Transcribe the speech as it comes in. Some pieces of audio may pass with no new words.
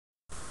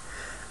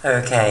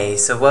Okay,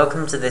 so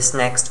welcome to this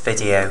next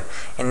video.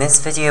 In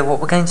this video what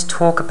we're going to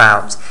talk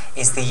about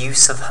is the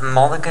use of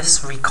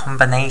homologous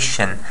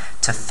recombination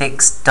to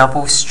fix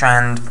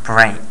double-strand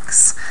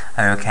breaks,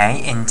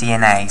 okay, in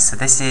DNA. So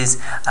this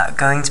is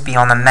going to be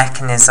on a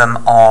mechanism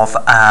of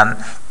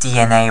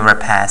DNA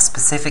repair,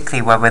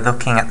 specifically where we're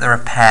looking at the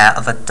repair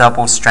of a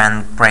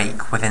double-strand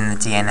break within the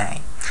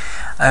DNA.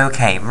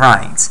 Okay,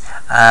 right,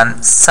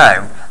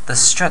 so the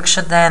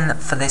structure then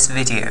for this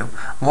video,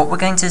 what we're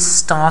going to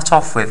start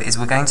off with is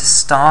we're going to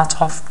start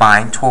off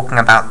by talking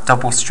about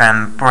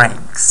double-strand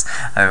breaks,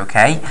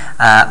 okay,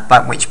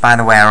 but which by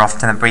the way are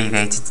often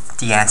abbreviated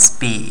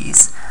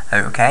DSBs,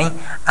 okay,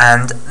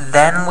 and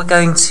then we're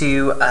going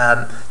to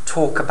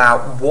talk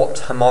about what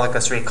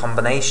homologous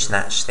recombination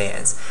actually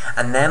is,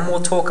 and then we'll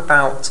talk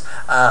about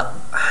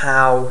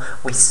how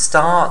we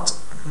start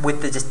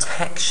with the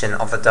detection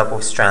of a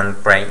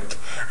double-strand break,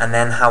 and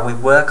then how we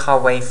work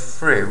our way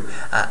through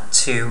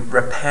to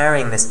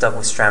repairing this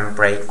double-strand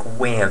break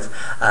with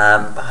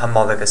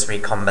homologous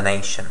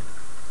recombination.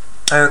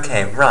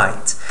 Okay,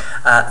 right,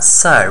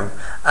 so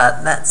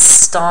let's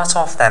start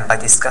off then by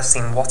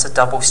discussing what a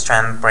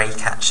double-strand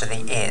break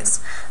actually is.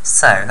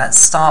 So let's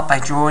start by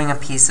drawing a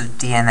piece of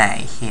DNA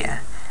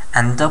here.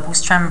 And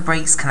double-strand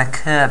breaks can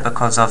occur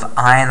because of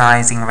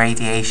ionizing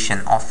radiation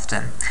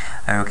often.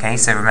 Okay,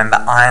 so remember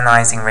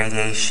ionizing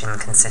radiation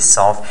consists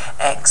of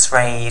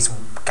X-rays,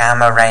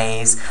 gamma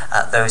rays,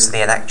 those are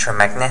the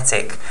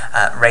electromagnetic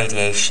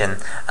radiation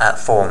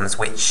forms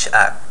which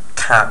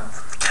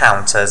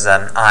count as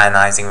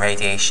ionizing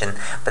radiation,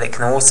 but it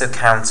can also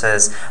count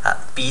as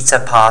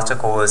beta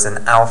particles and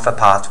alpha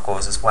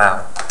particles as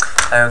well.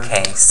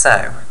 Okay,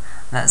 so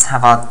let's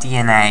have our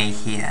DNA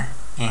here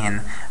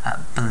in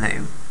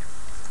blue.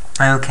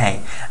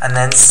 Okay, and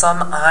then some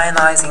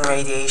ionizing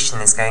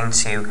radiation is going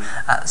to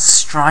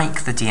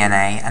strike the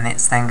DNA, and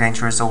it's then going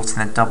to result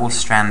in a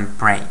double-strand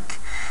break.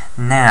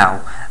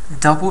 Now,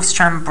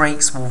 double-strand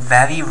breaks will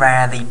very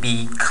rarely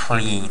be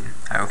clean,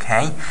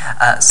 okay?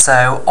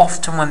 So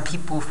often when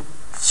people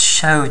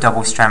show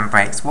double-strand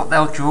breaks, what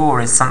they'll draw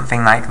is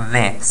something like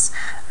this,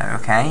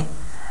 okay?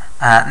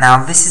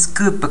 Now this is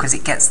good because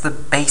it gets the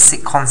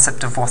basic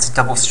concept of what a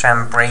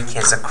double-strand break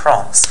is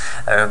across.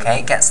 Okay,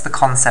 it gets the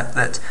concept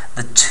that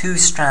the two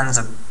strands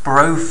are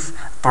both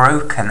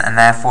broken, and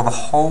therefore the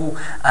whole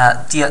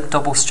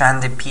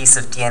double-stranded piece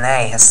of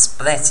DNA has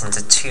split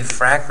into two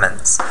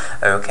fragments.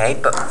 Okay,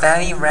 but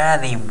very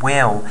rarely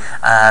will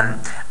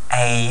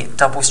a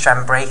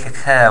double-strand break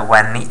occur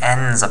when the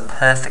ends are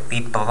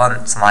perfectly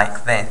blunt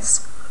like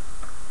this.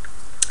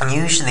 And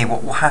usually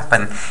what will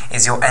happen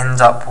is you'll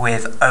end up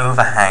with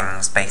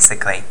overhangs,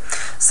 basically.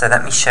 So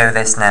let me show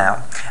this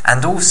now.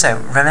 And also,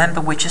 remember,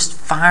 we're just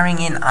firing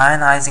in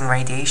ionizing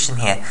radiation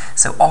here,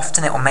 so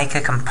often it will make a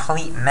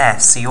complete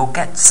mess, so you'll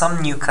get some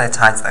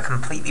nucleotides that are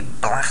completely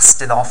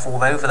blasted off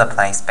all over the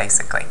place,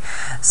 basically.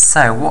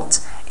 So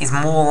what is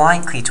more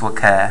likely to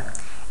occur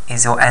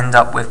is you'll end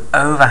up with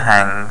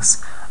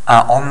overhangs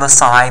on the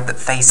side that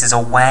faces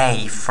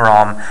away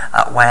from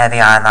where the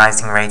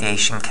ionizing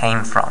radiation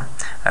came from.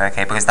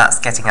 Okay, because that's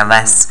getting a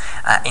less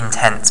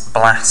intense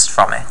blast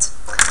from it.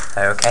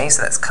 Okay,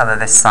 so let's colour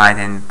this side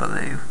in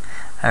blue.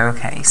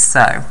 Okay,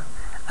 so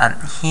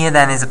here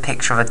then is a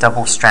picture of a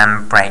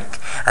double-strand break,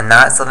 and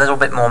now it's a little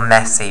bit more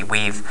messy.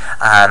 We've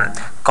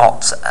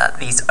got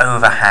these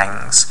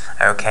overhangs,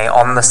 okay,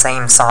 on the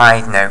same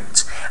side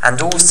note,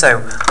 and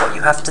also what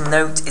you have to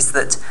note is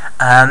that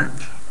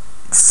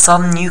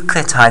some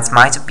nucleotides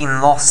might have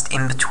been lost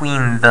in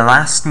between the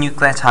last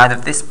nucleotide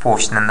of this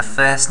portion and the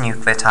first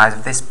nucleotide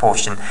of this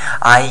portion,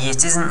 i.e.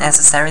 it isn't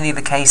necessarily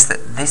the case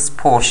that this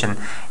portion,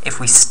 if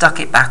we stuck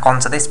it back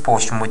onto this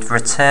portion, would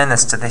return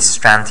us to this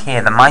strand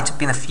here. There might have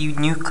been a few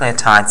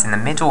nucleotides in the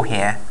middle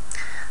here,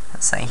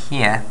 let's say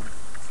here,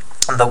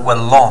 that were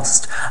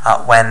lost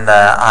when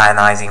the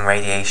ionizing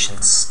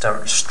radiation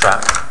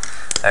struck.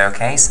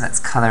 Okay, so let's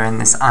colour in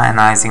this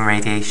ionizing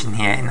radiation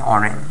here in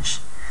orange.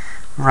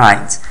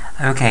 Right,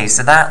 okay,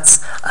 so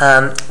that's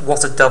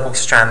what a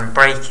double-strand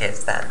break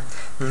is then.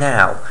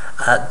 Now,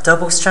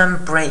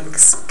 double-strand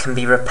breaks can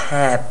be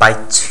repaired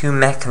by two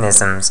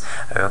mechanisms,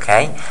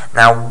 okay?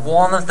 Now,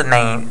 one of the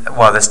main,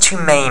 well, there's two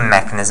main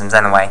mechanisms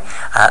anyway.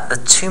 The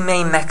two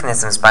main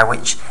mechanisms by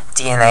which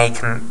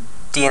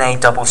DNA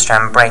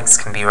double-strand breaks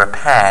can be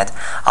repaired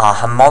are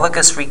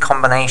homologous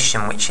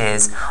recombination, which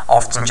is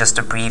often just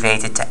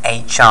abbreviated to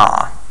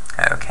HR.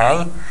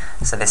 Okay,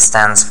 so this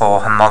stands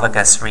for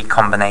homologous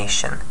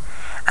recombination.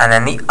 And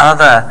then the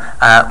other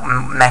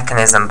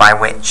mechanism by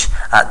which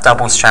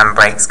double-strand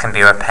breaks can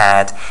be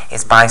repaired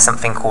is by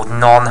something called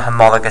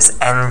non-homologous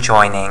end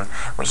joining,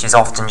 which is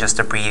often just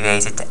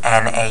abbreviated to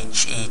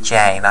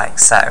NHEJ, like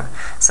so.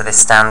 So this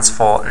stands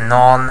for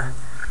non,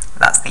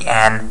 that's the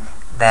N,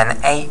 then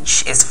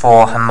H is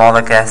for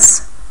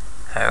homologous,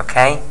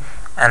 okay,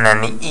 and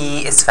then the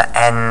E is for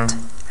end,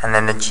 and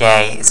then the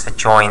J is for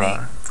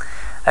joining.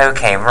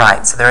 Okay,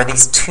 right, so there are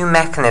these two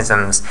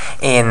mechanisms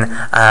in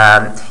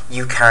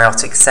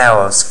eukaryotic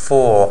cells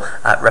for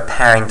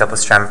repairing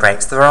double-strand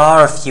breaks. There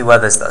are a few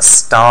others that are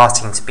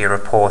starting to be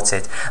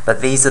reported,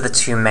 but these are the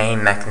two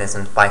main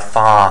mechanisms by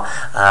far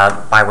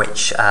by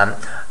which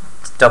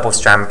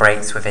double-strand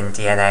breaks within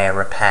DNA are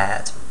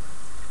repaired.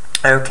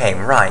 Okay,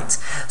 right,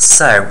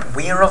 so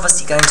we are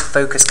obviously going to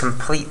focus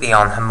completely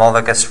on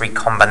homologous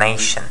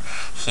recombination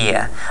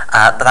here,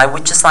 but I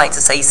would just like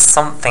to say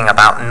something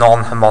about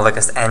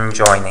non-homologous end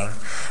joining.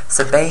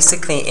 So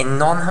basically, in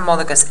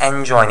non-homologous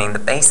end joining, the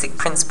basic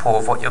principle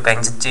of what you're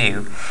going to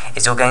do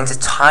is you're going to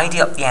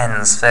tidy up the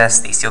ends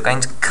firstly, so you're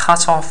going to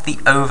cut off the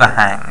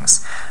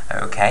overhangs,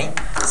 okay?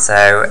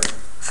 So,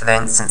 for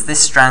instance, this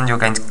strand, you're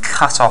going to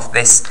cut off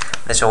this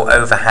little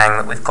overhang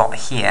that we've got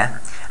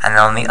here, and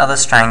then on the other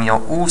strand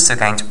you're also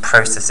going to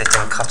process it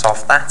and cut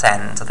off that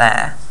end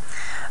there.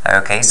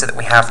 Okay, so that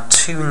we have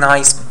two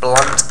nice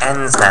blunt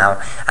ends now,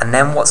 and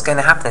then what's going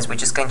to happen is we're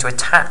just going to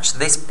attach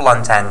this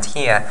blunt end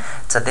here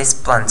to this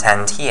blunt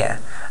end here.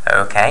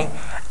 Okay,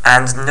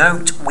 and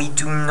note, we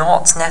do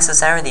not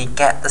necessarily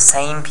get the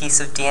same piece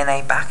of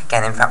DNA back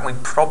again. In fact, we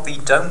probably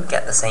don't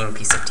get the same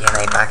piece of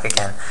DNA back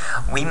again.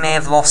 We may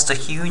have lost a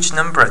huge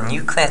number of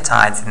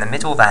nucleotides in the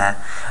middle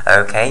there.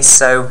 Okay,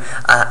 so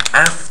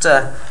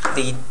after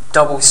the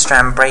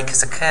double-strand break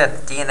has occurred,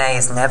 the DNA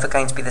is never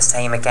going to be the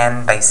same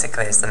again,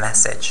 basically, is the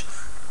message,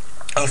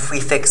 if we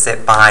fix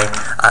it by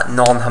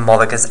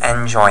non-homologous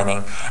end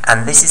joining.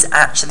 And this is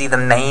actually the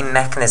main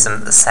mechanism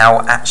that the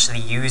cell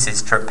actually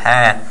uses to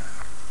repair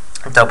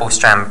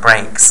double-strand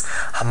breaks.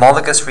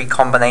 Homologous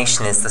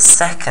recombination is the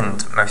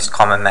second most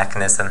common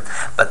mechanism,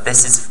 but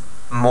this is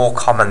more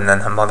common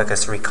than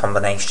homologous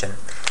recombination.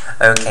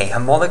 Okay,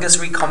 homologous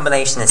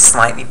recombination is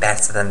slightly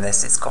better than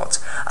this. It's got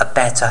a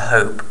better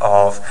hope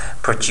of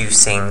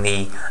producing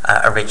the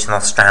original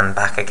strand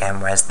back again,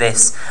 whereas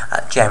this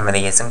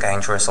generally isn't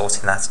going to result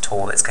in that at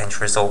all. It's going to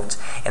result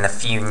in a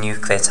few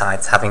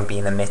nucleotides having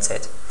been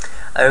omitted.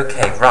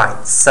 Okay,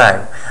 right,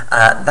 so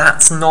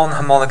that's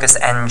non-homologous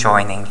end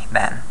joining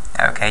then.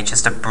 Okay,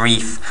 just a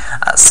brief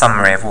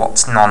summary of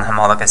what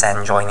non-homologous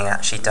end joining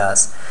actually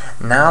does.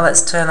 Now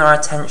let's turn our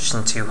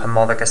attention to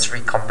homologous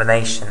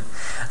recombination.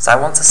 So I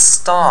want to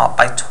start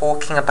by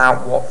talking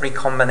about what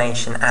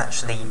recombination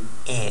actually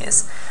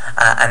is,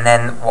 and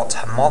then what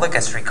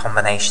homologous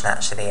recombination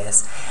actually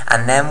is,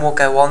 and then we'll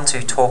go on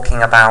to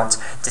talking about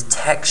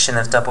detection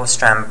of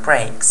double-strand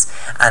breaks,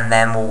 and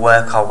then we'll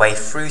work our way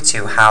through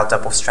to how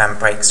double-strand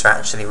breaks are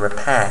actually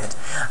repaired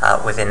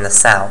within the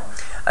cell.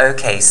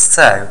 Okay,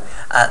 so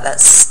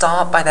let's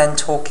start by then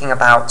talking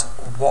about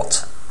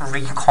what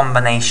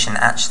recombination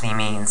actually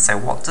means. So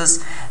what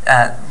does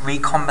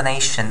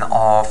recombination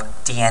of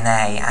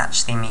DNA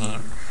actually mean?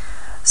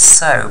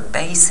 So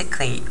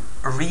basically,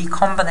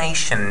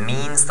 recombination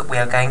means that we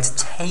are going to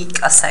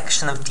take a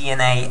section of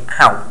DNA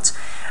out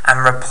and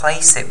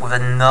replace it with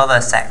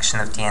another section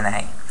of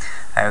DNA.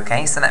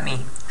 Okay, so let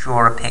me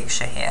draw a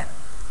picture here.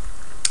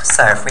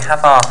 So if we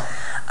have our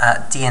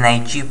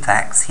DNA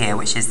duplex here,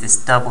 which is this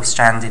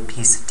double-stranded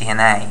piece of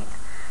DNA,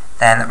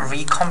 then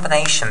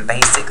recombination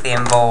basically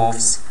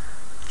involves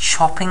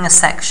chopping a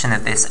section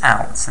of this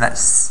out. So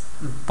let's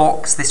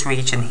box this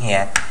region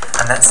here,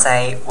 and let's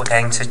say we're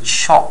going to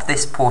chop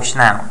this portion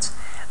out,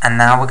 and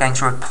now we're going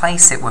to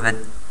replace it with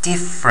a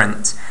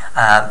different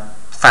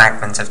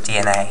fragment of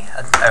DNA,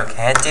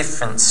 okay, a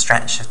different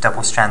stretch of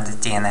double-stranded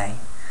DNA.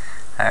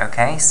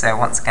 Okay, so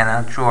once again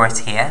I'll draw it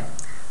here,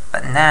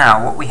 but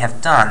now what we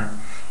have done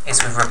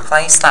is we've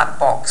replaced that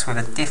box with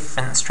a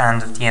different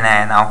strand of DNA,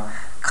 and I'll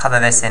colour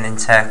this in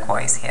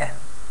turquoise here.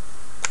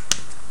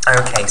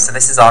 Okay, so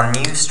this is our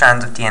new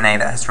strand of DNA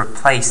that has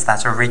replaced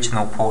that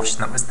original portion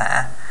that was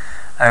there.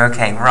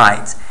 Okay,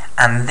 right,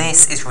 and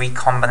this is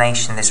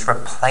recombination, this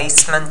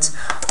replacement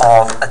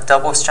of a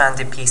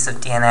double-stranded piece of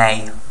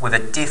DNA with a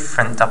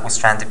different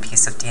double-stranded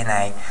piece of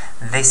DNA.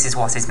 This is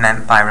what is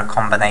meant by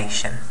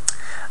recombination.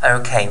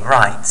 Okay,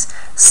 right,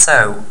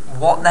 so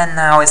what then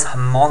now is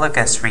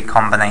homologous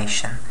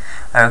recombination?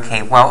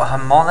 Okay, well,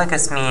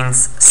 homologous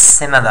means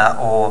similar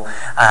or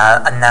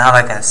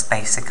analogous,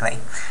 basically.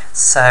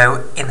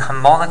 So in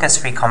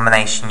homologous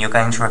recombination, you're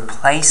going to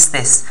replace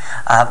this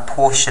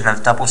portion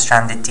of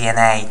double-stranded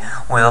DNA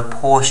with a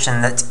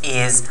portion that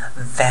is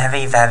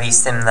very, very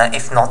similar,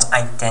 if not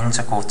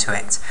identical to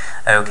it.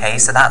 Okay,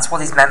 so that's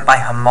what is meant by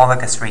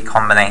homologous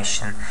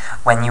recombination,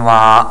 when you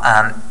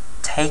are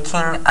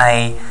taking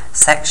a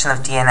section of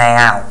DNA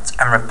out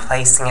and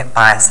replacing it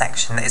by a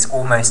section that is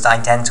almost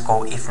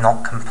identical, if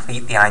not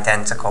completely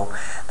identical.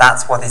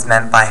 That's what is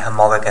meant by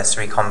homologous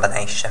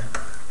recombination.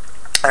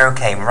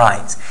 Okay,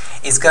 right.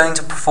 It's going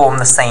to perform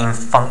the same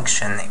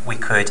function, we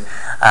could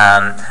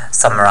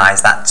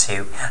summarize that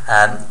to.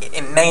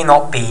 It may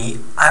not be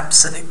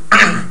absolute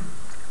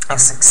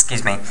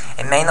excuse me,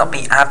 it may not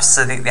be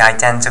absolutely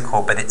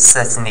identical, but it's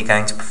certainly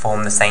going to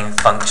perform the same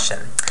function.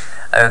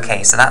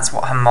 Okay, so that's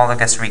what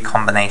homologous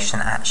recombination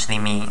actually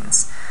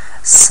means.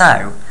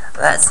 So,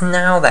 let's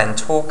now then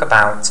talk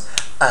about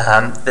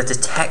the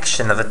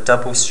detection of a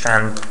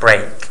double-strand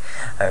break.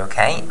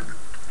 Okay,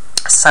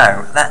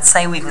 So let's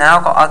say we've now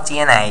got our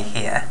DNA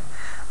here,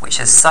 which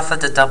has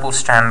suffered a double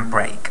strand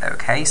break.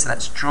 Okay, so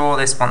let's draw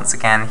this once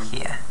again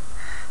here.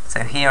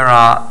 So here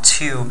are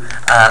two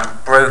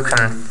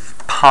broken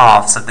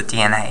halves of the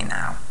DNA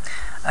now.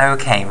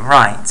 Okay,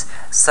 right.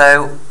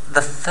 So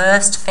the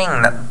first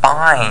thing that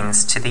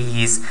binds to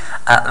these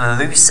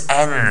loose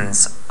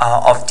ends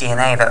of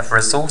DNA that have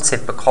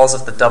resulted because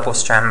of the double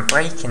strand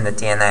break in the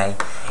DNA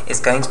is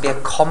going to be a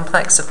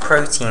complex of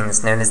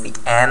proteins known as the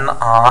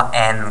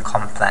mRN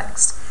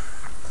complex.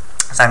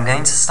 So I'm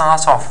going to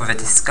start off with a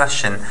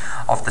discussion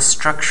of the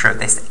structure of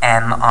this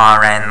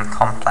mRN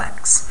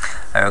complex.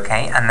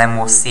 Okay, and then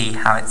we'll see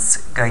how it's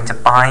going to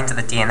bind to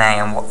the DNA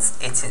and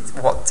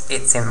what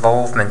its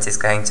involvement is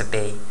going to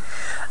be.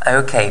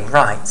 Okay,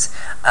 right.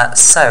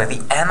 So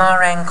the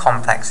mRN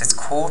complex is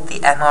called the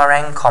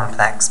mRN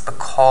complex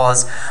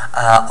because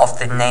of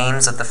the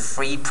names of the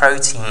three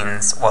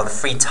proteins, well, the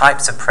three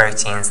types of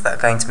proteins that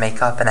are going to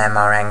make up an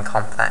mRN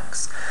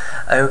complex.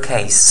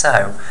 Okay,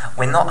 so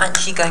we're not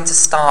actually going to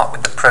start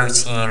with the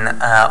protein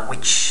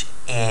which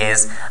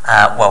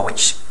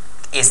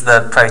is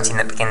the protein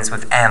that begins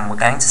with M. We're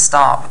going to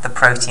start with the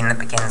protein that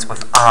begins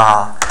with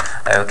R.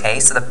 Okay,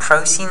 so the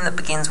protein that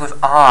begins with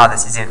R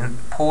that is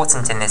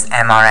important in this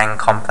mRN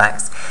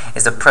complex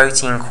is a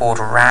protein called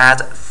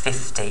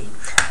Rad50.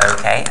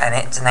 Okay, and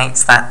it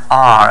donates that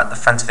R at the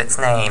front of its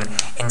name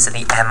into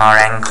the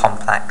mRN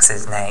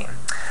complex's name.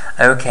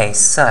 Okay,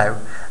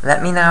 so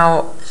let me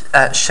now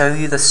show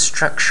you the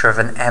structure of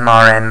an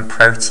mRN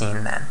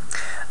protein then.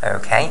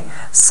 Okay,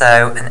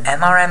 so an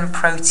mRN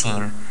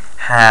protein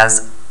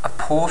has a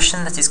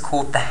portion that is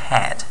called the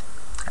head,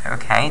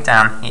 okay,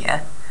 down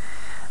here,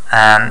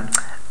 and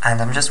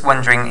I'm just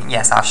wondering,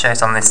 yes, I'll show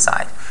it on this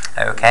side,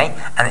 okay,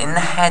 and in the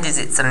head is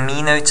its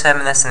amino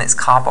terminus and its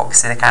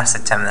carboxylic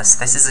acid terminus.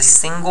 This is a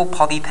single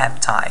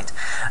polypeptide,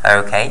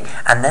 okay,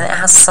 and then it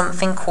has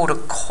something called a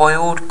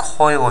coiled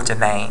coil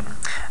domain,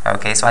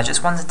 okay, so I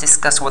just want to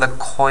discuss what a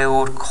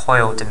coiled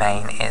coil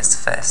domain is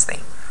firstly.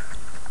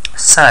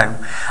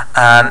 So,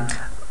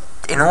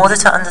 in order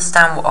to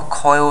understand what a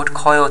coiled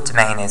coil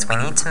domain is, we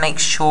need to make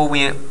sure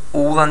we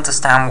all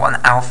understand what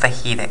an alpha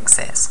helix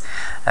is.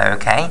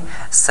 Okay,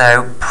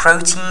 so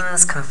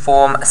proteins can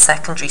form a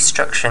secondary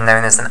structure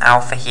known as an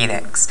alpha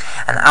helix.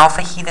 And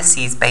alpha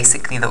helices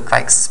basically look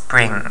like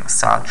springs.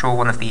 So I'll draw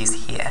one of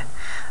these here.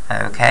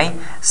 Okay,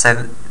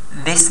 so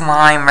this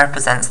line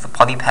represents the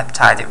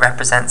polypeptide. It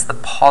represents the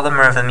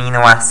polymer of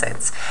amino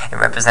acids. It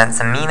represents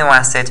amino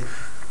acid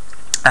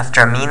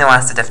after amino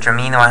acid, after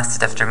amino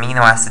acid, after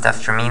amino acid,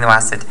 after amino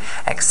acid,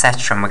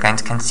 etc. And we're going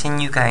to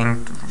continue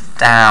going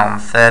down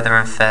further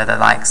and further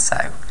like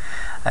so.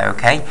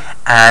 Okay,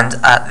 and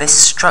this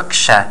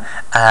structure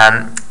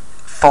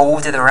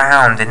folded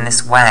around in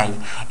this way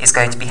is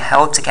going to be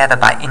held together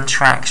by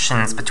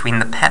interactions between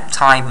the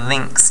peptide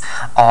links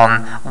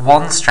on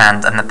one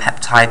strand and the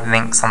peptide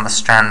links on the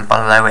strand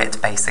below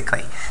it,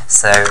 basically.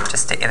 So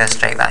just to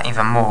illustrate that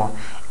even more,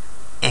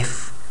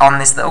 if on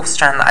this little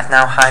strand that I've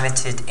now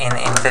highlighted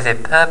in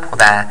vivid purple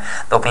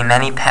there'll be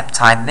many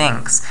peptide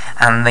links,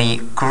 and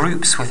the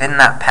groups within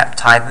that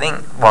peptide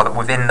link, well,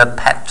 within the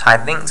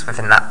peptide links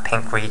within that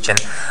pink region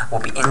will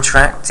be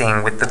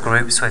interacting with the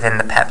groups within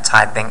the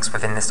peptide links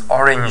within this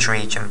orange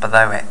region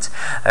below it.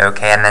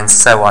 Okay, and then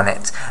so on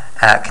it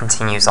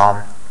continues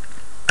on.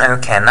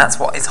 Okay, and that's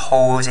what is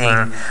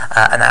holding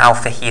an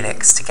alpha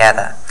helix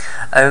together.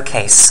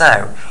 Okay,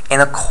 so in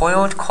a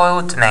coiled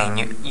coil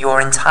domain, your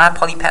entire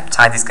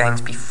polypeptide is going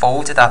to be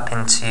folded up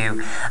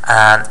into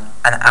an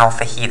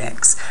alpha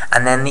helix,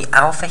 and then the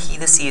alpha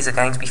helices are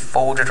going to be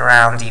folded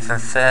around even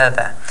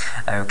further.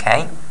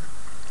 Okay,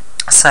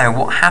 so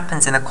what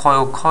happens in a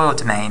coiled coil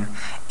domain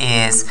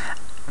is,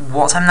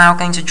 what I'm now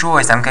going to draw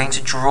is I'm going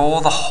to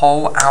draw the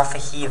whole alpha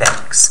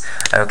helix.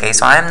 Okay,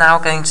 so I am now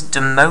going to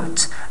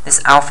demote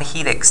this alpha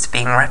helix to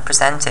being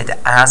represented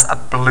as a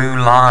blue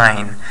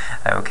line.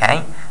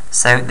 Okay,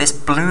 so this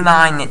blue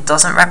line, it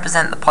doesn't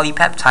represent the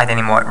polypeptide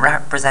anymore, it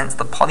represents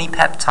the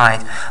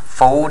polypeptide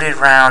folded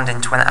round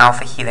into an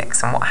alpha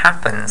helix. And what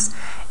happens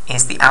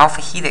is the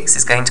alpha helix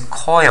is going to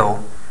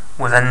coil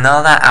with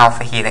another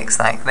alpha helix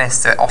like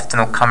this, so it often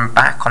will come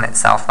back on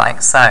itself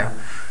like so.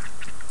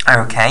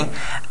 Okay,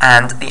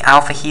 and the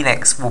alpha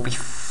helix will be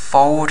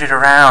folded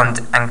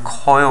around and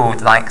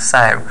coiled like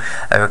so.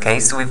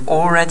 Okay, so we've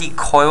already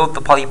coiled the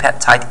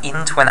polypeptide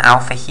into an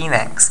alpha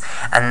helix,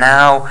 and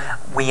now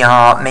we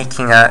are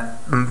making a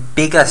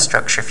bigger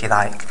structure, if you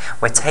like.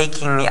 We're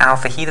taking the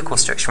alpha helical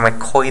structure and we're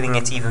coiling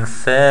it even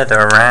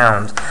further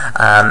around,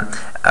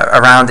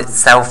 around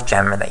itself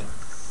generally.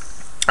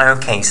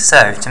 Okay,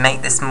 so to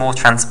make this more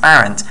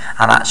transparent,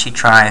 I'll actually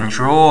try and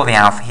draw the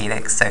alpha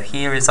helix. So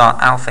here is our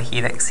alpha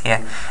helix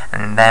here,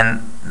 and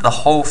then the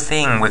whole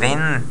thing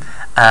within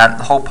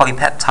the whole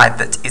polypeptide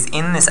that is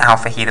in this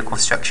alpha helical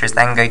structure is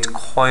then going to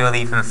coil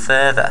even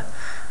further.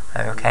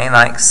 Okay,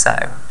 like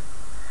so.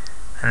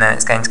 And then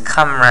it's going to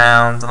come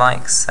round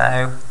like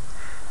so.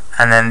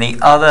 And then the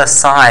other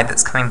side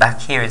that's coming back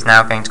here is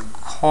now going to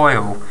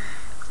coil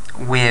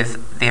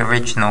with the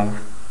original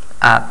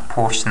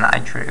portion that I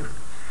drew.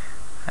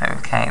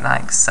 Okay,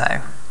 like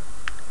so.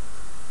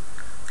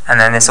 And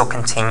then this will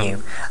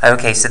continue.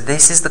 Okay, so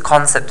this is the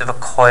concept of a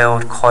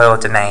coiled coil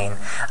domain.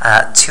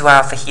 Two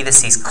alpha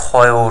helices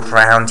coiled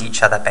round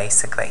each other,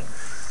 basically.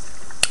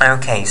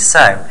 Okay,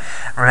 so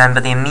remember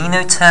the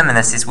amino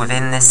terminus is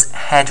within this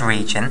head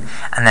region,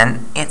 and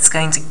then it's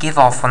going to give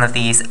off one of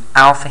these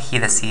alpha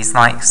helices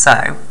like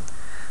so,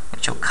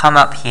 which will come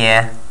up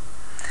here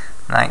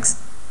like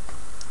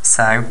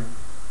so,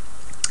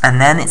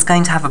 and then it's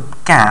going to have a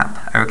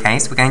gap. Okay,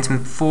 so we're going to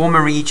form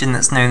a region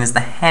that's known as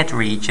the head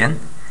region.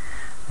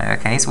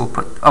 Okay, so we'll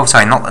put, oh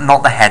sorry,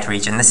 not the head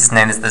region, this is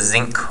known as the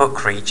zinc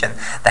hook region.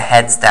 The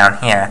head's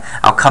down here.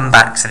 I'll come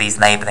back to these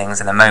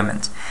labelings in a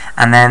moment.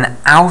 And then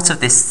out of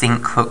this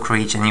zinc hook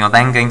region, you're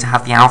then going to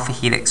have the alpha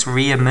helix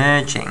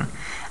re-emerging,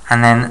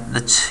 and then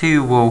the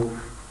two will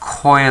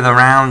coil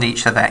around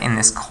each other in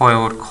this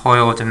coiled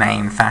coil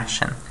domain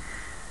fashion.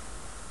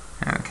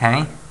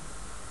 Okay,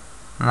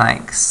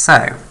 like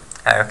so.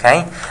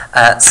 Okay,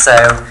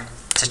 so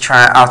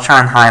I'll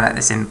try and highlight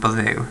this in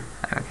blue.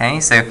 Okay,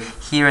 so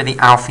here are the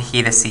alpha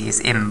helices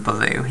in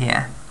blue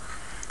here.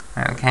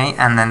 Okay,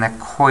 and then they're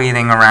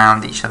coiling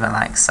around each other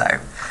like so.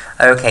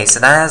 Okay, so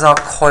that is our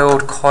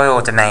coiled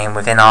coil domain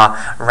within our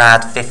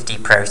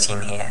Rad50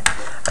 protein here.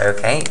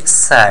 Okay,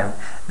 so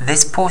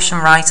this portion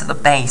right at the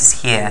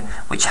base here,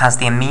 which has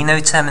the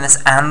amino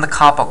terminus and the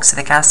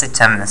carboxylic acid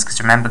terminus, because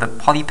remember the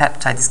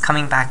polypeptide is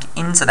coming back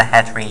into the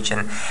head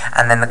region,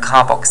 and then the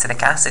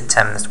carboxylic acid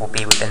terminus will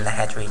be within the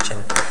head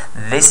region.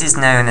 This is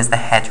known as the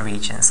head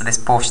region, so this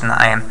portion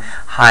that I am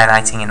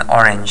highlighting in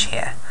orange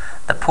here.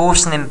 The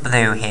portion in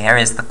blue here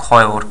is the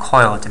coiled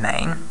coil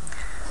domain.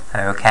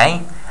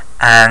 Okay,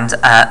 and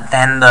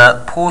then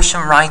the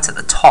portion right at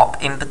the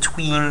top in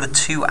between the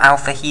two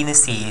alpha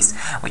helices,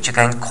 which are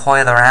going to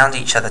coil around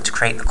each other to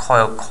create the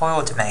coiled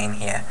coil domain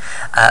here,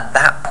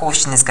 that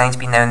portion is going to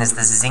be known as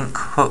the zinc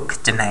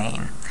hook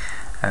domain.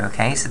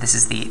 Okay, so this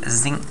is the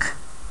zinc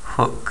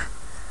hook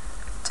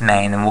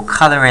domain, and we'll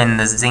colour in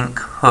the zinc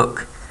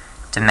hook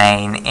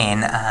domain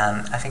in,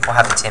 I think we'll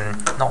have it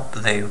in, not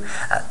blue,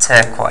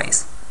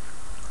 turquoise.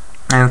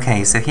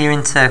 Okay, so here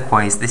in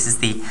turquoise, this is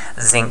the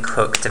zinc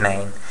hook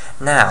domain.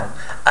 Now,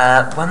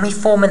 when we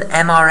form an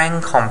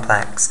mRN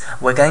complex,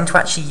 we're going to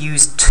actually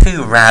use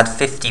two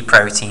Rad50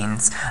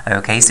 proteins.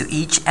 Okay, so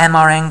each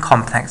mRN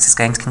complex is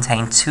going to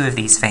contain two of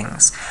these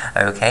things.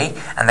 Okay,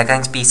 and they're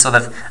going to be sort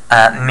of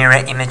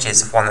mirror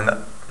images of one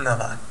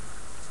another.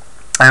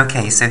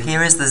 Okay, so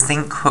here is the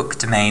zinc hook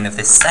domain of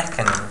this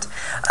second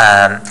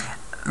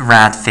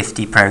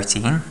Rad50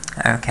 protein.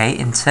 Okay,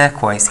 in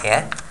turquoise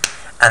here.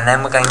 And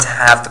then we're going to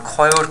have the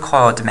coiled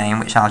coil domain,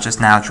 which I'll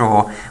just now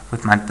draw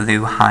with my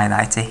blue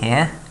highlighter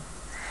here.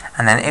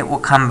 And then it will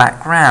come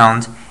back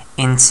round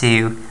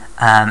into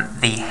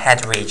the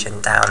head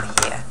region down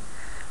here.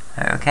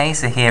 Okay,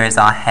 so here is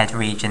our head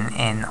region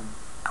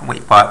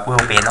which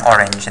will be in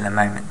orange in a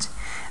moment.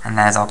 And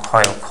there's our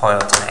coiled coil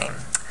domain.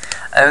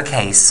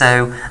 Okay,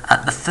 so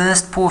the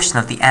first portion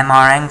of the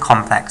mRN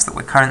complex that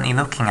we're currently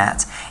looking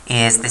at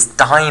is this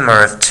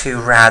dimer of two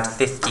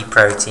Rad50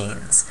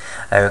 proteins.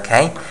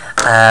 Okay,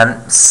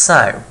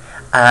 so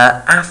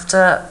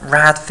after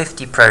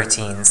Rad50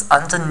 proteins,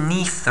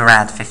 underneath the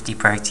Rad50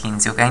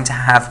 proteins, you're going to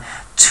have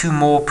two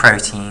more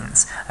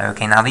proteins.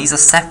 Okay, now these are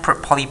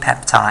separate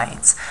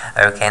polypeptides.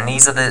 Okay, and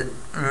these are the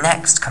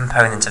next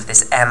component of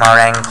this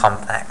mRN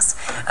complex.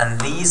 And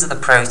these are the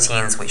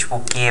proteins which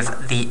will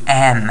give the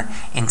M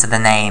into the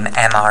name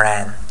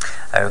mRN.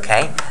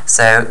 Okay,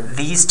 so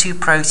these two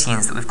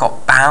proteins that we've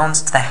got bound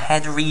to the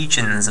head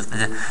regions of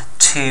the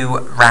two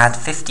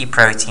Rad50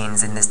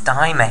 proteins in this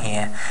dimer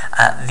here,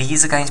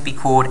 these are going to be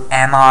called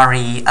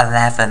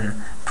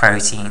MRE11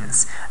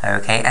 proteins.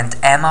 Okay, and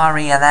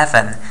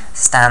MRE11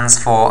 stands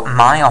for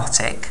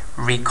meiotic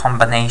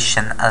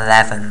recombination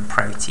 11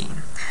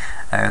 protein.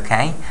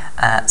 Okay,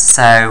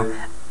 so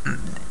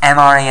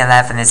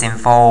MRE11 is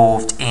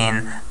involved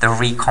in the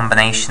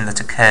recombination that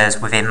occurs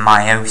within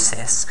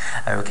meiosis.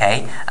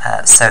 Okay,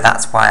 so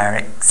that's where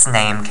its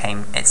name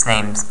came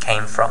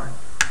from.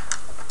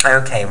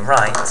 Okay,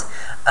 right.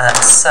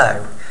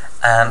 So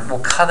we'll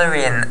colour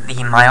in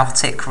the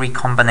meiotic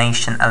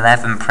recombination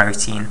 11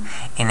 protein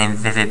in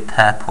vivid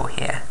purple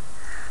here.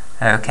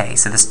 Okay,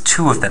 so there's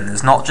two of them.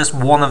 There's not just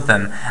one of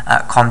them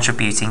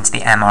contributing to the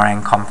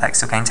mRN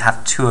complex. You're going to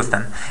have two of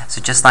them. So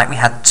just like we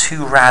had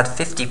two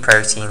Rad50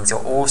 proteins, you're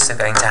also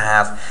going to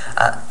have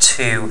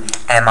two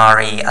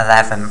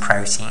MRE11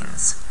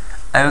 proteins.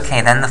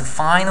 Okay, then the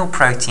final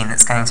protein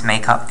that's going to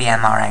make up the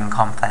mRN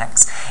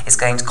complex is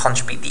going to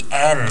contribute the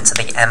N to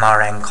the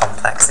mRN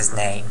complex's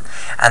name.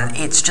 And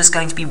it's just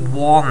going to be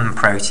one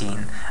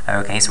protein.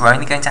 Okay, so we're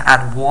only going to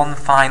add one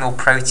final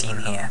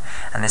protein here.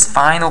 And this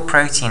final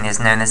protein is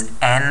known as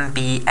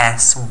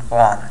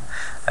NBS1.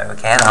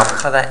 Okay, and I'll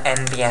colour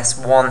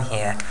NBS1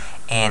 here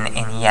in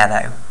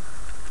yellow.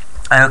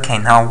 Okay,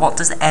 now what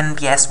does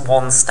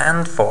NBS1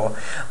 stand for?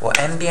 Well,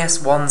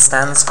 NBS1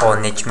 stands for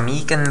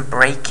Nijmegen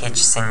Breakage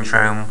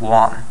Syndrome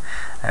 1.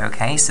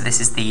 Okay, so this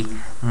is the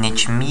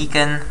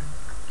Nijmegen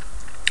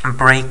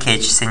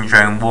breakage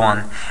syndrome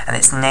 1, and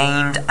it's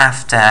named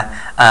after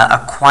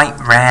a quite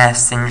rare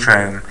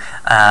syndrome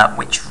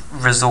which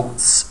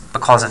results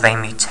because of a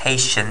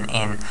mutation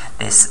in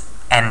this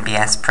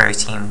NBS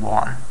protein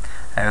 1.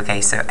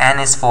 Okay, so N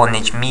is for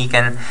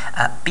Nijmegen,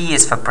 B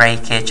is for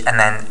breakage, and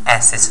then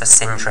S is for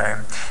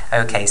syndrome.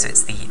 Okay, so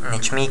it's the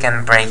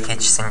Nijmegen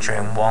breakage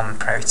syndrome 1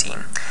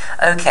 protein.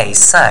 Okay,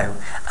 so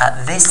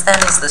this then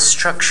is the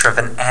structure of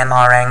an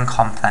mRNA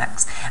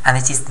complex, and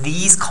it is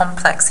these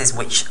complexes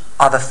which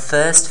are the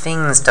first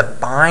things to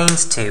bind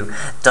to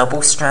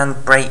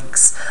double-strand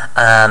breaks,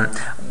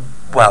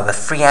 well, the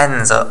free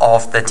ends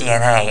of the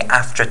DNA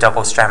after a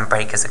double-strand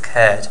break has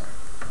occurred.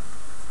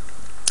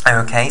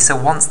 Okay, so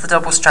once the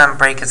double-strand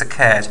break has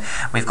occurred,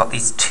 we've got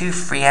these two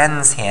free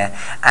ends here,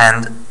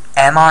 and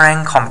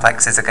mRNA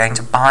complexes are going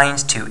to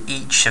bind to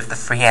each of the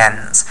free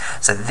ends.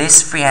 So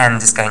this free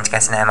end is going to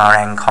get an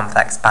mRNA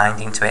complex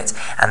binding to it,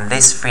 and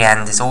this free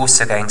end is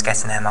also going to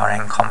get an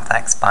mRNA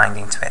complex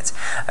binding to it.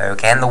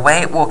 Okay, and the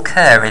way it will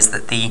occur is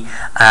that the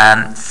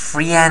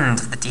free end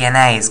of the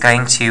DNA is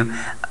going to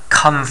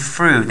come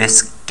through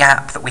this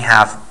gap that we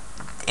have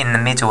in the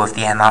middle of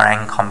the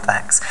mRNA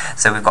complex.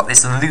 So we've got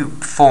this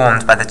loop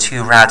formed by the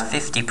two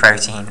RAD50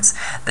 proteins.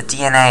 The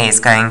DNA is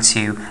going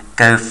to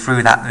go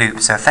through that loop.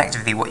 So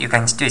effectively what you're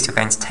going to do is you're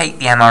going to take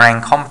the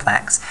mRNA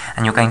complex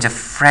and you're going to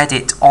thread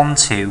it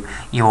onto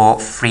your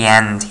free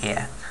end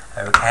here.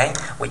 Okay,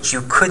 which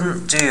you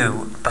couldn't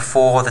do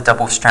before the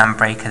double-strand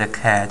break had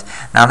occurred.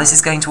 Now this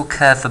is going to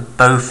occur for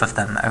both of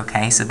them,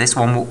 okay, so this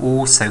one will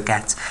also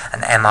get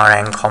an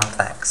mRNA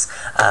complex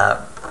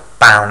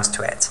bound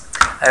to it.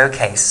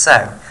 Okay,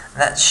 so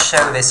let's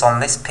show this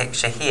on this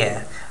picture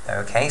here.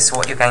 Okay, so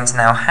what you're going to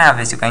now have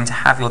is you're going to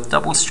have your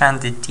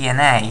double-stranded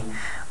DNA,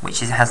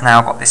 which has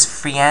now got this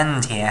free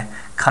end here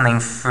coming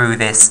through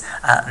this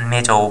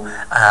middle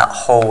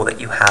hole that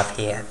you have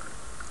here.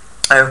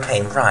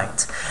 Okay,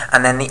 right,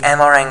 and then the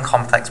mRNA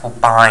complex will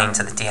bind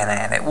to the DNA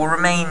and it will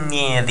remain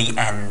near the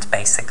end,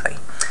 basically.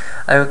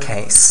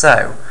 Okay,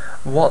 so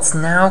what's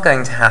now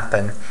going to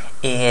happen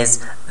is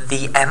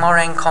the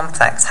mRNA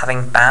complex,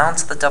 having bound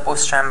to the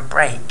double-strand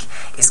break,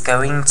 is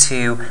going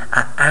to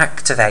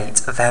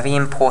activate a very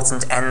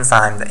important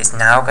enzyme that is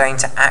now going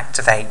to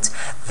activate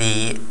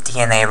the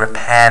DNA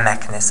repair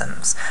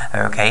mechanisms.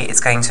 Okay, it's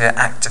going to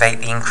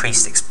activate the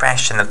increased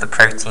expression of the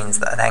proteins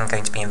that are then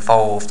going to be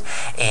involved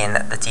in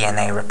the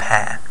DNA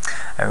repair.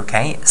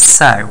 Okay,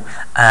 so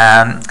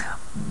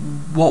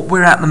what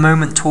we're at the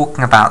moment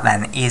talking about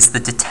then is the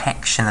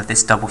detection of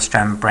this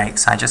double-strand break,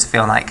 so I just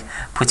feel like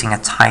putting a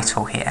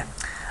title here.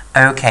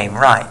 Okay,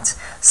 right,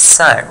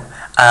 so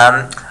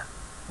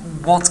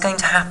what's going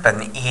to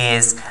happen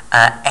is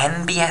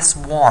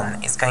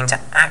NBS1 is going to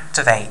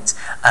activate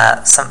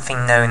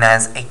something known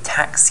as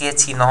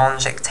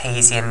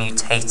ataxia-telangiectasia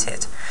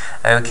mutated.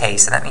 Okay,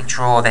 so let me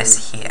draw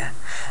this here.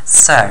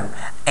 So,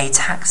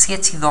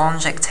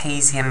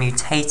 ataxia-telangiectasia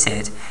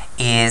mutated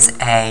is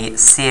a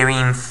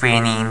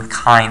serine-threonine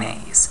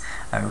kinase.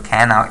 Okay,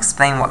 and I'll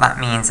explain what that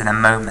means in a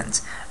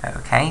moment.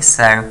 Okay,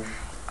 so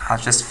I'll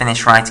just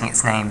finish writing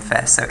its name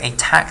first. So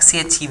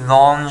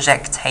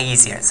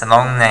ataxia-telangiectasia, it's a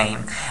long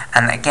name,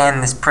 and again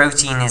this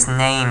protein is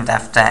named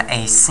after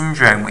a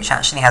syndrome which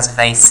actually has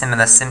very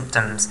similar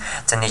symptoms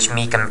to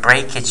Nijmegen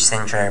breakage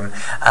syndrome,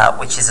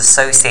 which is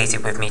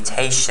associated with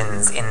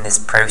mutations in this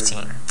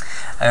protein.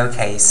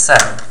 Okay, so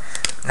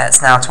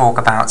let's now talk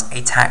about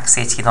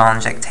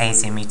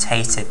ataxia-telangiectasia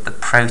mutated, the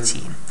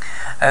protein.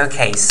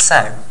 Okay,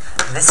 so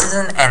this is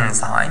an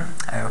enzyme,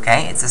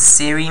 okay, it's a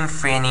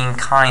serine-threonine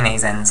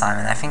kinase enzyme,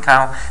 and I think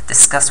I'll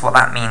discuss what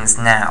that means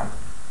now.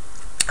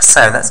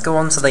 So let's go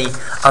on to the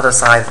other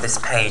side of this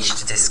page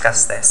to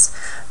discuss this.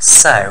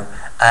 So,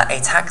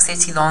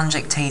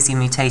 ataxia-telangiectasia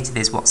mutated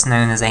is what's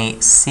known as a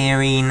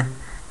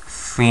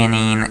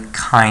serine-threonine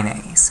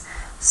kinase.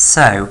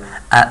 So,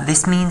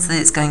 this means that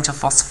it's going to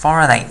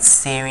phosphorylate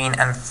serine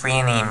and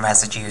threonine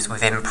residues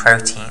within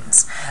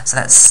proteins. So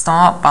let's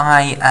start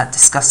by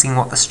discussing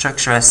what the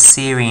structure of a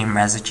serine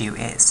residue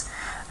is.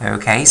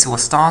 Okay, so we'll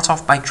start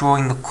off by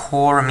drawing the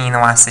core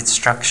amino acid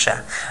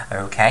structure.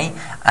 Okay,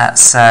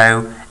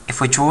 so if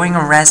we're drawing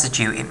a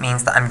residue, it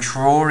means that I'm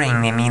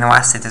drawing the amino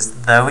acid as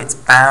though it's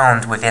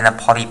bound within a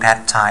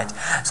polypeptide.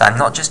 So I'm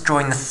not just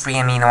drawing the free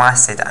amino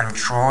acid, I'm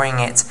drawing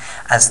it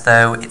as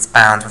though it's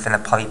bound within a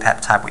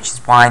polypeptide, which is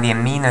why the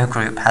amino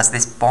group has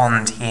this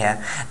bond here.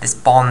 This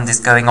bond is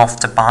going off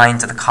to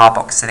bind to the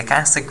carboxylic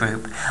acid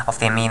group of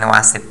the amino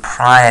acid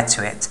prior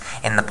to it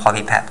in the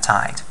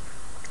polypeptide.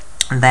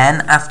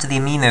 Then, after the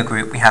amino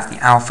group, we have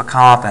the alpha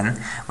carbon,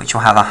 which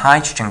will have a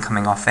hydrogen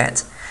coming off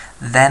it.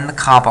 Then the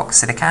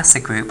carboxylic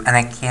acid group, and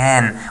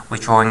again we're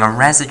drawing a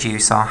residue,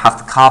 so I'll have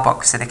the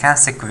carboxylic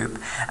acid group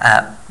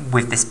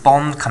with this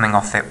bond coming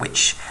off it,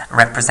 which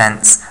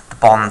represents the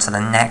bond to the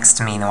next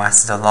amino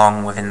acid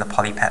along within the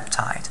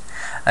polypeptide.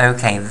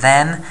 Okay,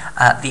 then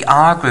the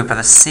R group of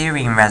a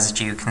serine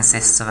residue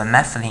consists of a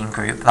methylene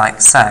group,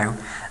 like so,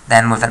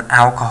 then with an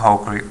alcohol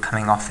group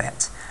coming off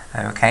it.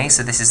 Okay,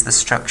 so this is the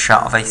structure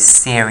of a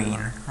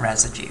serine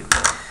residue.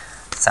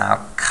 So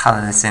I'll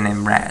colour this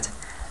in red.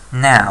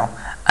 Now,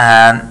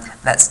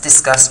 let's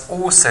discuss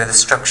also the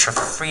structure of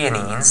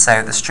threonine.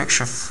 So the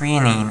structure of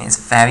threonine is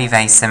very,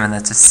 very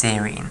similar to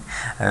serine.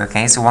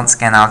 Okay, so once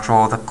again I'll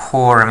draw the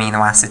core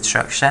amino acid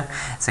structure.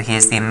 So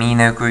here's the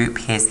amino group,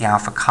 here's the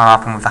alpha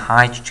carbon with the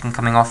hydrogen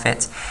coming off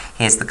it,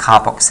 here's the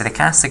carboxylic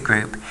acid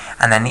group,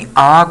 and then the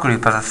R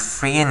group of a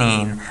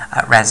threonine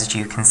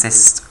residue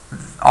consists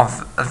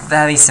of a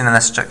very similar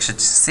structure to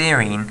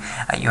serine.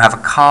 You have a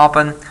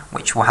carbon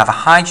which will have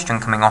a hydrogen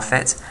coming off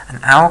it, an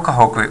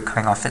alcohol group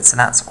coming off it, so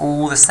that's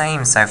all the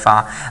same so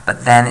far,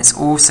 but then it's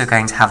also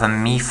going to have a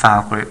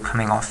methyl group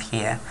coming off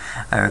here.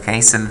 Okay,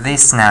 so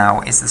this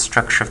now is the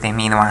structure of the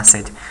amino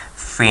acid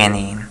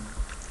threonine.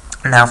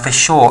 Now for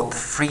short, the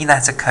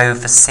 3-letter code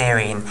for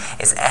serine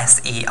is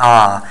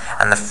SER,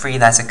 and the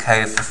 3-letter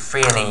code for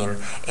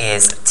threonine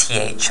is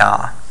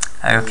THR.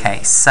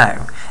 Okay,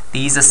 so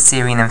these are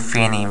serine and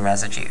threonine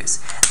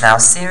residues. Now,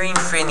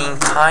 serine-threonine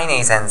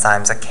kinase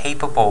enzymes are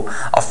capable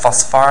of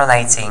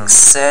phosphorylating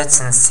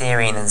certain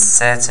serine and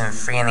certain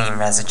threonine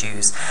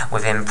residues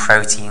within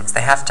proteins.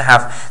 They have to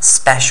have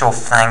special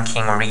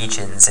flanking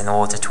regions in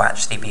order to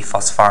actually be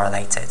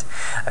phosphorylated.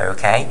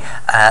 Okay,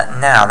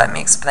 now let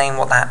me explain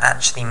what that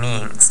actually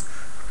means.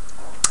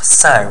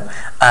 So,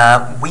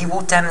 we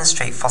will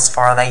demonstrate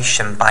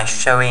phosphorylation by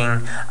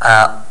showing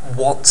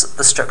what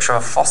the structure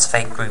of a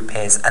phosphate group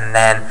is, and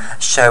then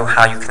show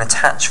how you can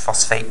attach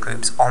phosphate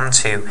groups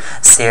onto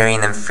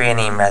serine and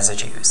threonine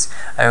residues.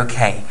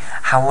 Okay,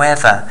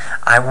 however,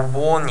 I will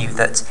warn you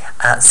that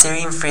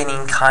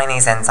serine-threonine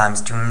kinase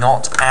enzymes do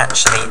not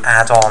actually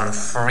add on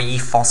 3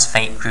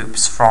 phosphate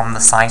groups from the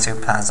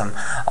cytoplasm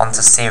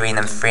onto serine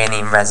and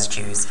threonine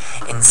residues.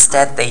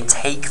 Instead, they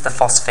take the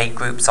phosphate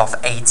groups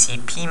off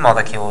ATP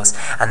molecules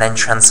and then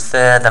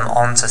transfer them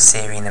onto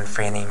serine and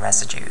threonine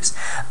residues.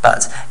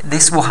 But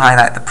this will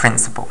highlight the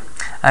principle.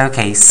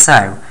 Okay,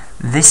 so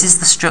this is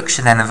the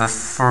structure then of a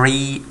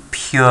free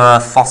pure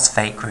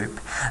phosphate group.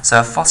 So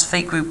a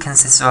phosphate group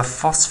consists of a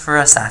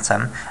phosphorus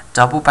atom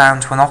double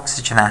bound to an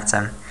oxygen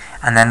atom,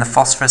 and then the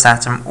phosphorus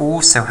atom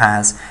also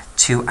has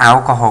 2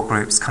 alcohol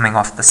groups coming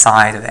off the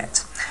side of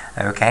it.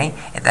 Okay,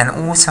 it then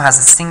also has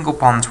a single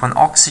bond to an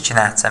oxygen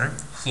atom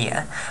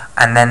here,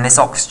 and then this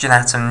oxygen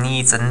atom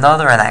needs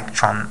another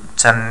electron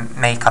to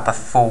make up a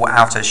full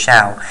outer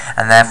shell,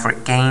 and therefore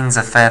it gains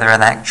a further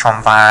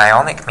electron via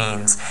ionic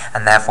means,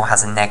 and therefore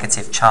has a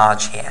negative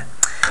charge here.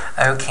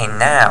 Okay,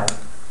 now,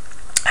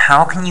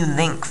 how can you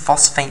link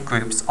phosphate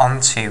groups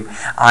onto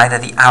either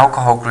the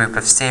alcohol group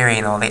of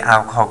serine or the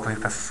alcohol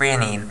group of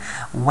threonine?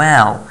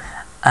 Well,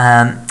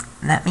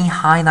 let me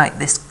highlight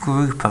this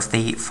group of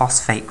the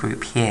phosphate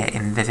group here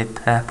in vivid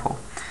purple.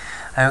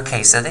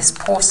 Okay, so this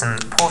portion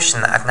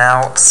that I've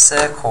now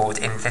circled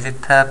in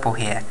vivid purple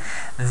here,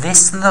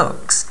 this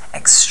looks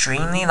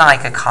extremely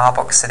like a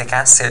carboxylic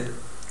acid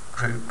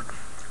group.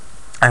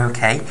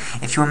 Okay,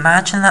 if you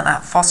imagine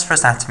that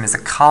phosphorus atom is a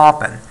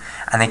carbon,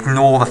 and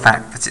ignore the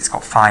fact that it's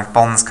got 5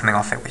 bonds coming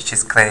off it, which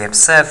is clearly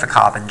absurd for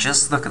carbon,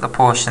 just look at the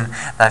portion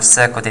that I've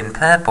circled in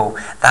purple,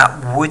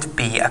 that would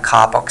be a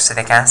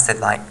carboxylic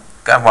acid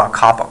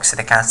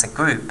carboxylic acid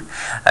group.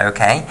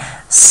 Okay,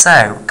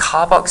 so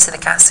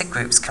carboxylic acid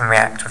groups can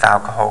react with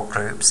alcohol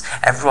groups.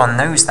 Everyone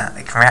knows that.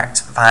 They can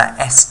react via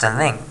ester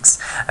links.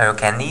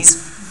 Okay, and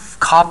these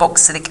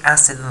carboxylic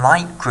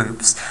acid-like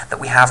groups that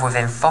we have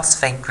within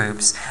phosphate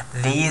groups,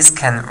 these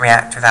can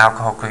react with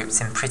alcohol groups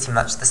in pretty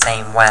much the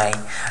same way.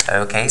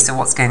 Okay, so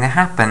what's going to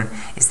happen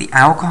is the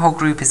alcohol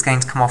group is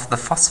going to come off the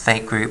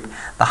phosphate group,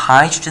 the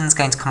hydrogen is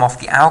going to come off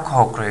the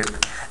alcohol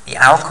group, the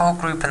alcohol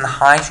group and the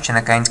hydrogen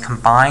are going to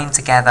combine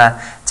together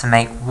to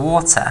make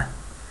water.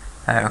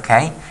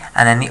 Okay,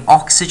 and then the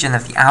oxygen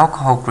of the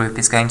alcohol group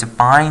is going to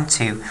bind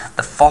to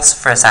the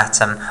phosphorus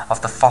atom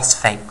of the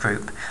phosphate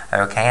group.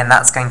 Okay, and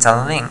that's going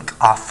to link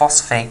our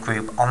phosphate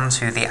group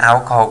onto the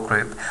alcohol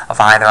group of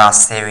either our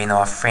serine or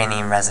our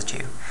threonine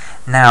residue.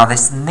 Now,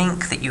 this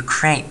link that you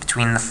create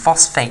between the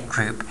phosphate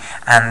group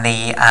and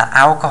the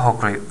alcohol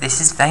group,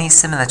 this is very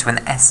similar to an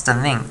ester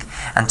link,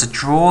 and to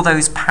draw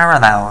those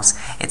parallels,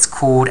 it's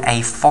called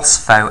a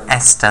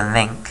phosphoester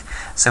link.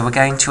 So we're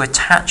going to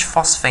attach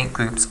phosphate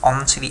groups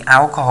onto the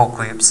alcohol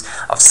groups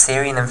of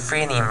serine and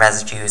threonine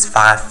residues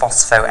via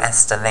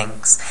phosphoester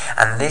links.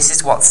 And this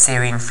is what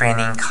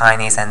serine-threonine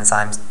kinase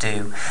enzymes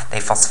do. They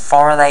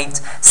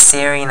phosphorylate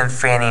serine and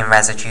threonine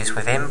residues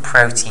within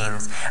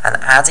proteins, and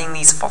adding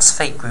these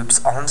phosphate groups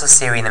onto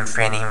serine and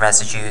threonine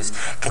residues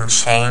can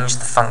change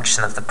the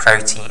function of the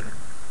protein.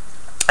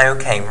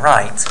 Okay,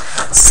 right,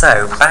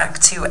 so back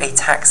to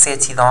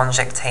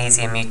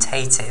ataxia-telangiectasia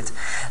mutated.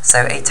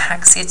 So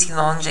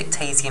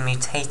ataxia-telangiectasia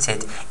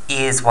mutated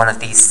is one of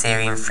these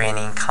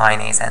serine-threonine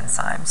kinase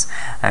enzymes.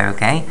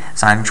 Okay,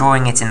 so I'm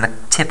drawing it in the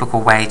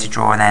typical way to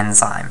draw an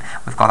enzyme.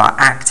 We've got our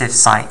active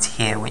site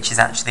here, which is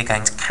actually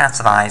going to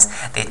catalyze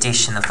the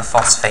addition of the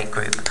phosphate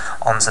group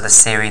onto the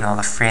serine or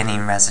the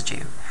threonine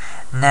residue.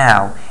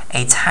 Now,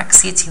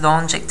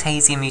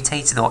 ataxia-telangiectasia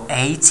mutated, or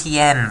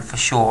ATM for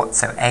short,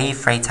 so A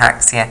for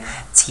ataxia,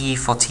 T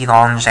for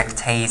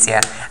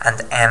telangiectasia,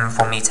 and M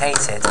for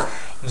mutated,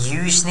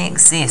 usually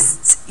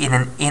exists in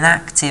an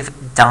inactive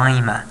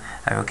dimer.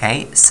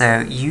 Okay,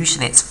 so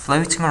usually it's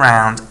floating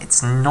around,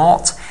 it's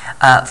not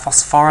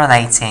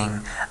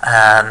phosphorylating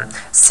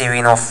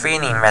serine or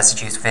threonine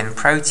residues within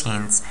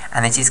proteins,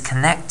 and it is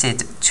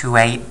connected to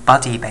a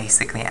buddy,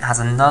 basically. It has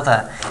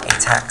another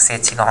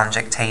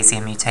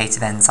ataxia-telangiectasia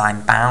mutated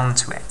enzyme bound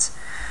to it.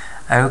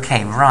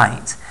 Okay,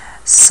 right,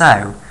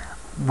 so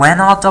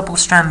when our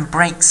double-strand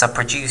breaks are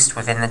produced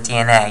within the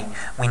DNA,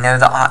 we know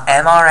that our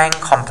mRN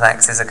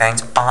complexes are going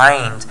to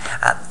bind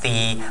at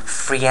the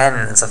free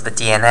ends of the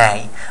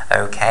DNA,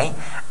 okay?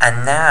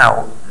 And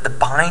now, the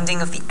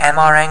binding of the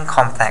mRN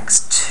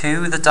complex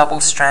to the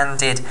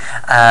double-stranded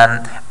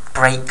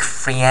break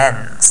free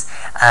ends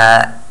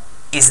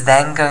is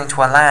then going to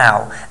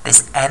allow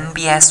this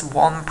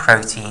NBS1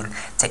 protein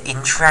to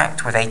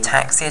interact with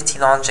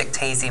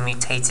ataxia-telangiectasia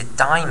mutated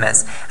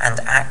dimers and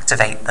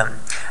activate them.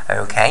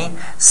 Okay,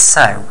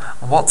 so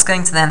what's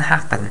going to then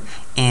happen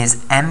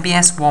is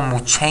NBS1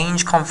 will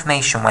change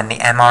conformation when the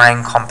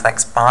mRN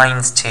complex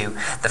binds to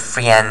the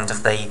free end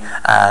of the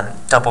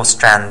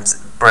double-strand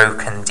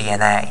broken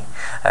DNA.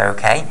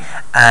 Okay,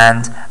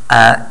 and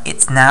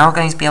it's now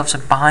going to be able to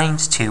bind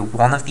to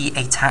one of the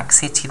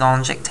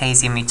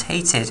ataxia-telangiectasia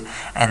mutated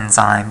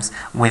enzymes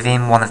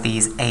within one of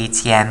these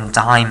ATM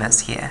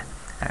dimers here.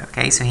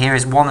 Okay, so here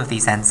is one of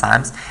these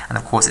enzymes, and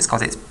of course it's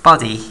got its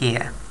buddy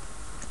here.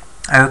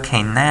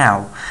 Okay,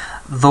 now,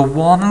 the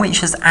one which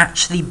has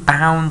actually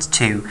bound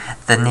to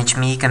the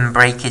Nijmegen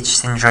breakage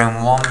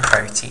syndrome 1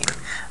 protein,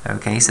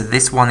 okay, so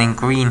this one in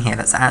green here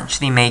that's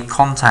actually made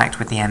contact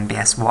with the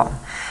NBS1,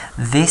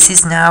 this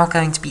is now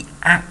going to be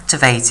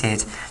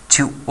activated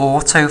to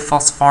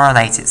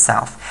autophosphorylate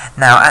itself.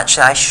 Now,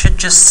 actually, I should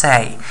just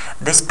say,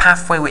 this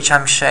pathway which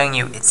I'm showing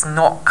you, it's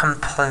not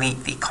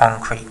completely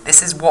concrete.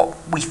 This is what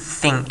we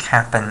think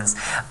happens,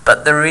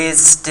 but there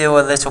is still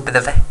a little bit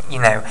of,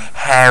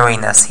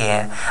 hairiness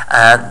here.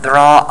 There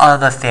are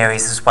other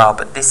theories as well,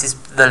 but this is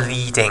the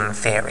leading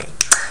theory.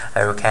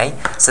 Okay,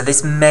 so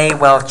this may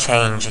well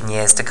change in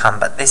years to come,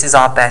 but this is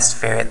our best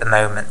theory at the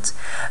moment.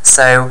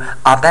 So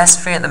our best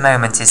theory at the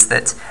moment is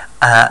that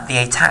the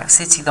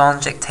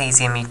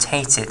ataxia-telangiectasia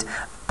mutated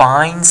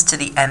binds to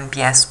the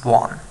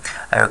NBS1,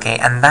 okay,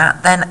 and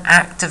that then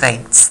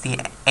activates the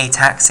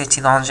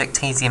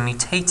ataxia-telangiectasia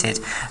mutated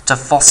to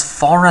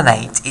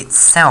phosphorylate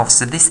itself.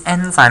 So this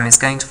enzyme is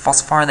going to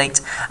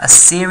phosphorylate a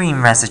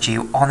serine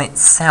residue on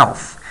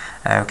itself.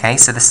 Okay,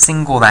 so the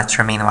single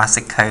letter amino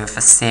acid code for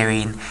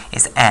serine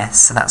is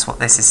S, so that's what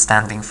this is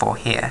standing for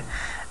here.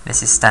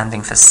 This is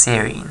standing for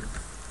serine.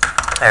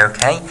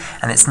 Okay,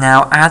 and it's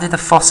now added a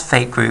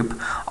phosphate group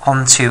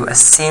onto a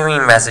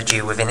serine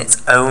residue within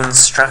its own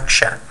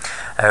structure.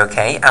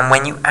 Okay, and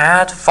when you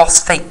add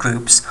phosphate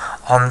groups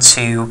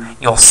onto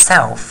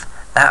yourself,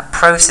 that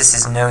process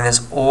is known as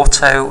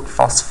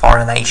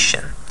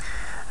autophosphorylation.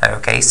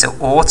 Okay, so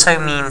auto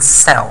means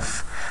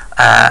self.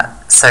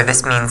 So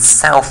this means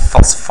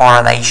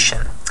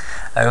self-phosphorylation.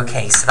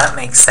 Okay, so that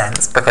makes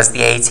sense because the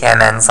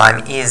ATM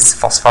enzyme is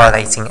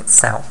phosphorylating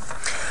itself.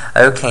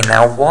 Okay,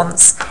 now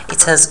once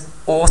it has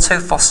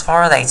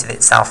autophosphorylated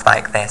itself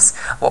like this,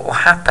 what will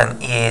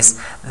happen is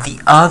the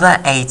other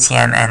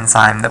ATM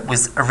enzyme that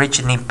was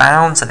originally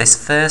bound to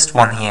this first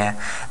one here,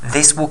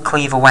 this will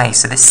cleave away.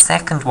 So this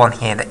second one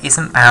here that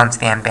isn't bound to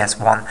the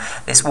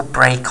NBS1, this will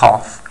break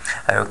off.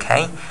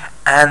 Okay,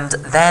 and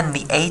then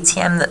the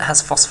ATM that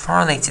has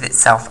phosphorylated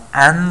itself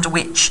and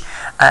which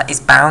is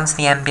bound to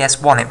the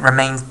NBS1, it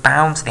remains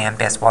bound to the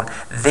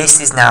NBS1. This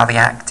is now the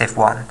active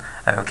one.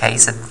 Okay,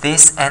 so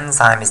this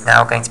enzyme is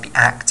now going to be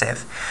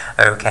active.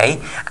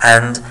 Okay,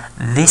 and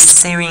this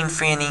serine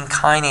threonine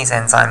kinase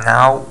enzyme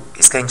now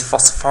is going to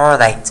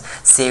phosphorylate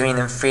serine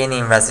and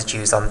threonine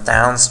residues on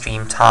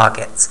downstream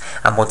targets,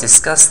 and we'll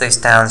discuss those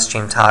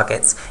downstream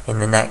targets in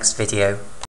the next video.